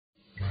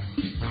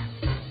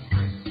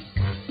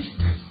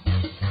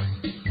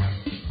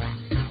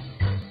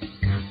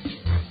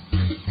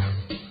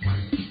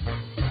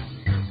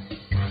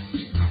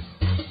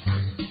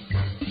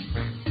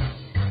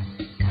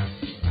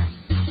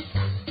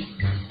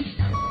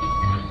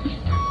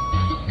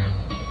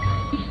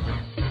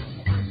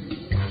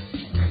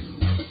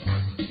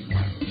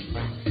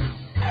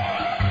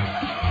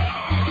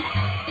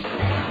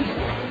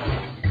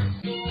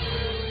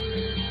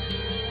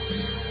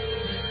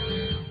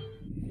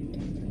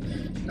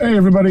Hey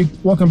everybody,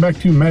 welcome back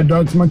to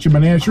Maddogs Munchie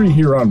Menagerie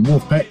here on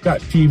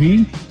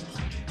Wolfpac.tv,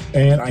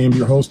 and I am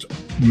your host,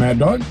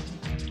 Maddog,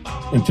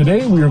 and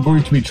today we are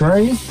going to be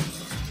trying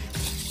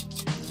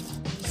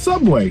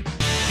Subway.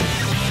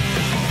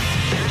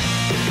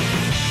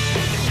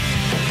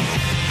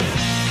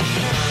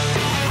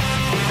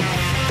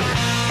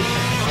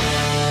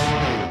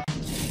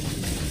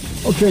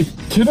 Okay,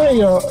 today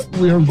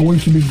we are going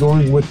to be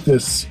going with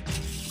this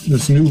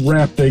new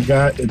wrap they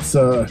got. It's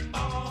a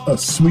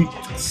sweet,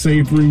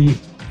 savory,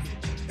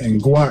 and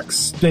guac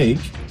steak,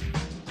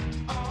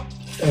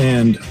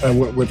 and I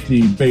went with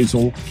the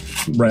basil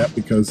wrap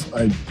because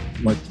I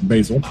like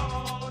basil.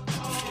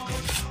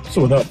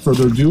 So without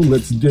further ado,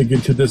 let's dig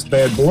into this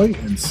bad boy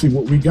and see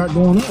what we got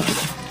going on.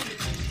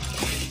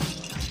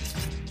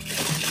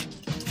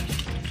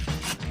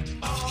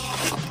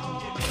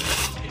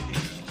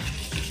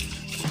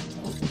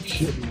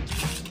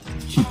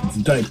 Keep its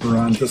diaper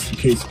on just in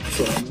case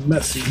it's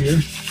messy here.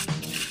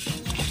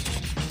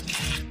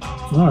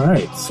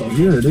 Alright, so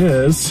here it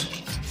is.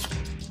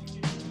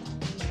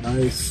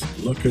 Nice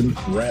looking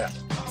wrap.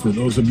 For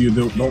those of you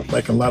that don't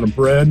like a lot of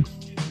bread,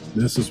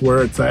 this is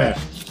where it's at.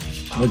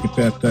 Look at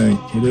that thing.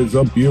 It is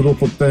a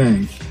beautiful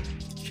thing.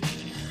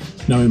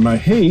 Now in my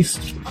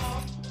haste,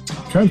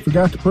 I kind of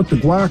forgot to put the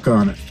guac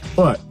on it,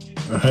 but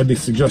I highly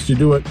suggest you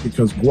do it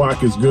because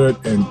guac is good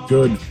and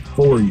good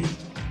for you.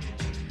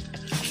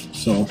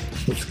 So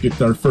let's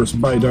get our first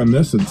bite on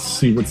this and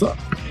see what's up.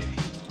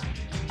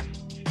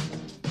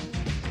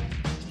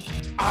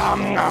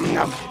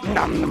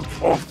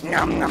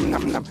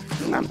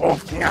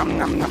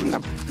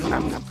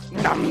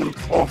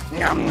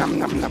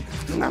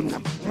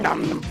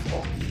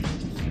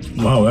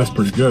 Wow, that's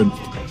pretty good.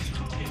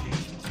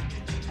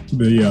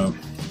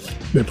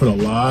 They put a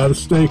lot of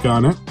steak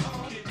on it,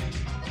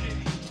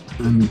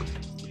 and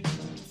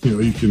you know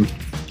you can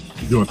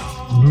do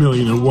a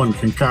million and one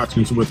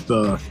concoctions with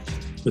the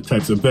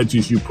types of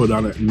veggies you put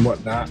on it and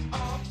whatnot.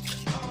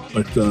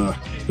 But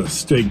the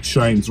steak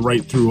shines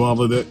right through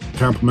all of it,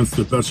 complements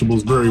the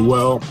vegetables very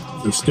well.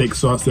 The steak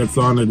sauce that's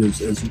on it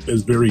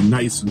is very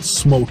nice and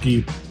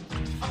smoky.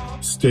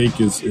 Steak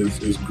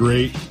is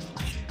great.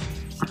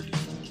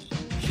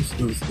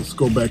 Let's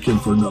go back in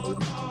for another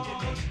one.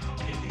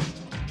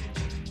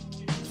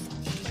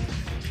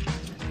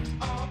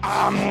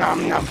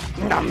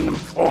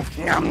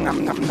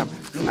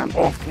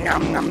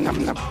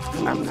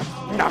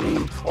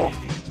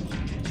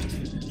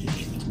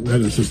 That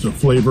is just a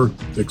flavor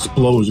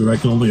explosion. I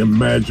can only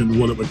imagine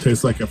what it would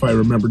taste like if I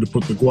remembered to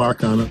put the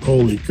guac on it.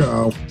 Holy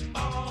cow.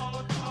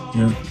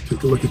 Yeah,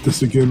 take a look at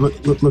this again.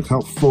 Look how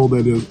full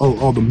that is.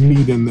 All the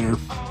meat in there.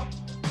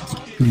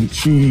 And the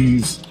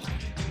cheese.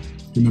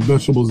 And the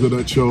vegetables that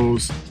I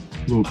chose.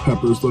 Little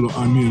peppers, little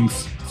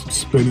onions, some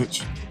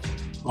spinach.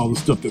 All the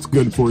stuff that's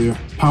good for you.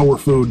 Power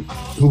food.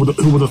 Who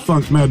would have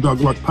thunk Mad Dog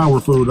like power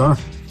food, huh?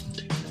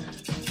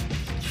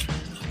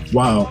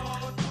 Wow.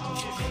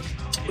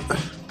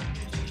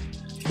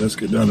 Let's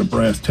get down to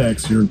brass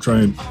tacks here and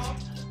try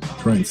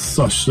and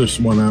suss this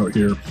one out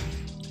here.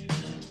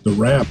 The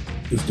wrap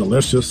is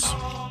delicious.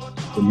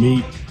 The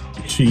meat,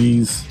 the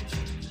cheese,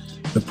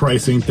 the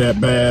price ain't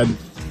that bad.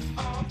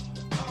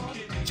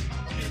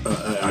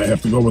 I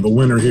have to go with a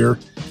winner here,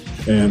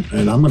 and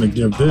I'm going to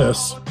give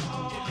this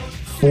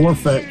 4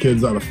 fat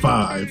kids out of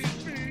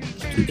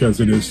 5 because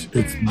it's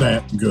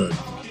that good.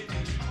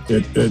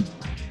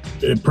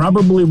 It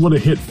probably would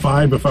have hit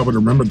 5 if I would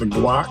have remembered the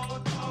guac.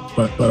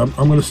 But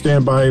I'm going to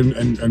stand by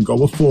and go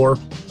with 4,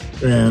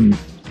 and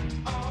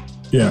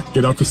yeah,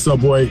 get out to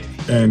Subway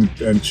and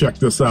check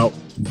this out.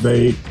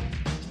 They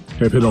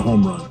have hit a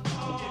home run.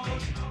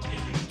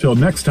 Till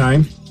next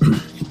time,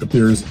 if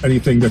there's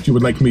anything that you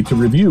would like me to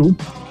review,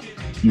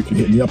 you can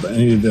hit me up at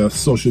any of the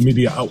social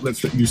media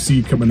outlets that you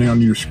see coming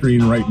on your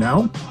screen right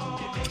now.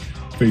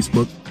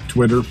 Facebook,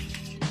 Twitter.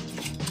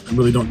 I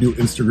really don't do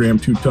Instagram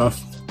too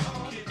tough.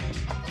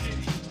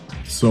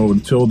 So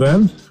until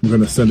then, I'm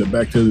going to send it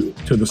back to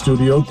the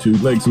studio, to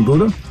Legs and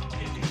Buddha.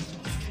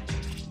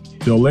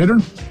 Till later,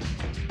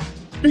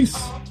 peace.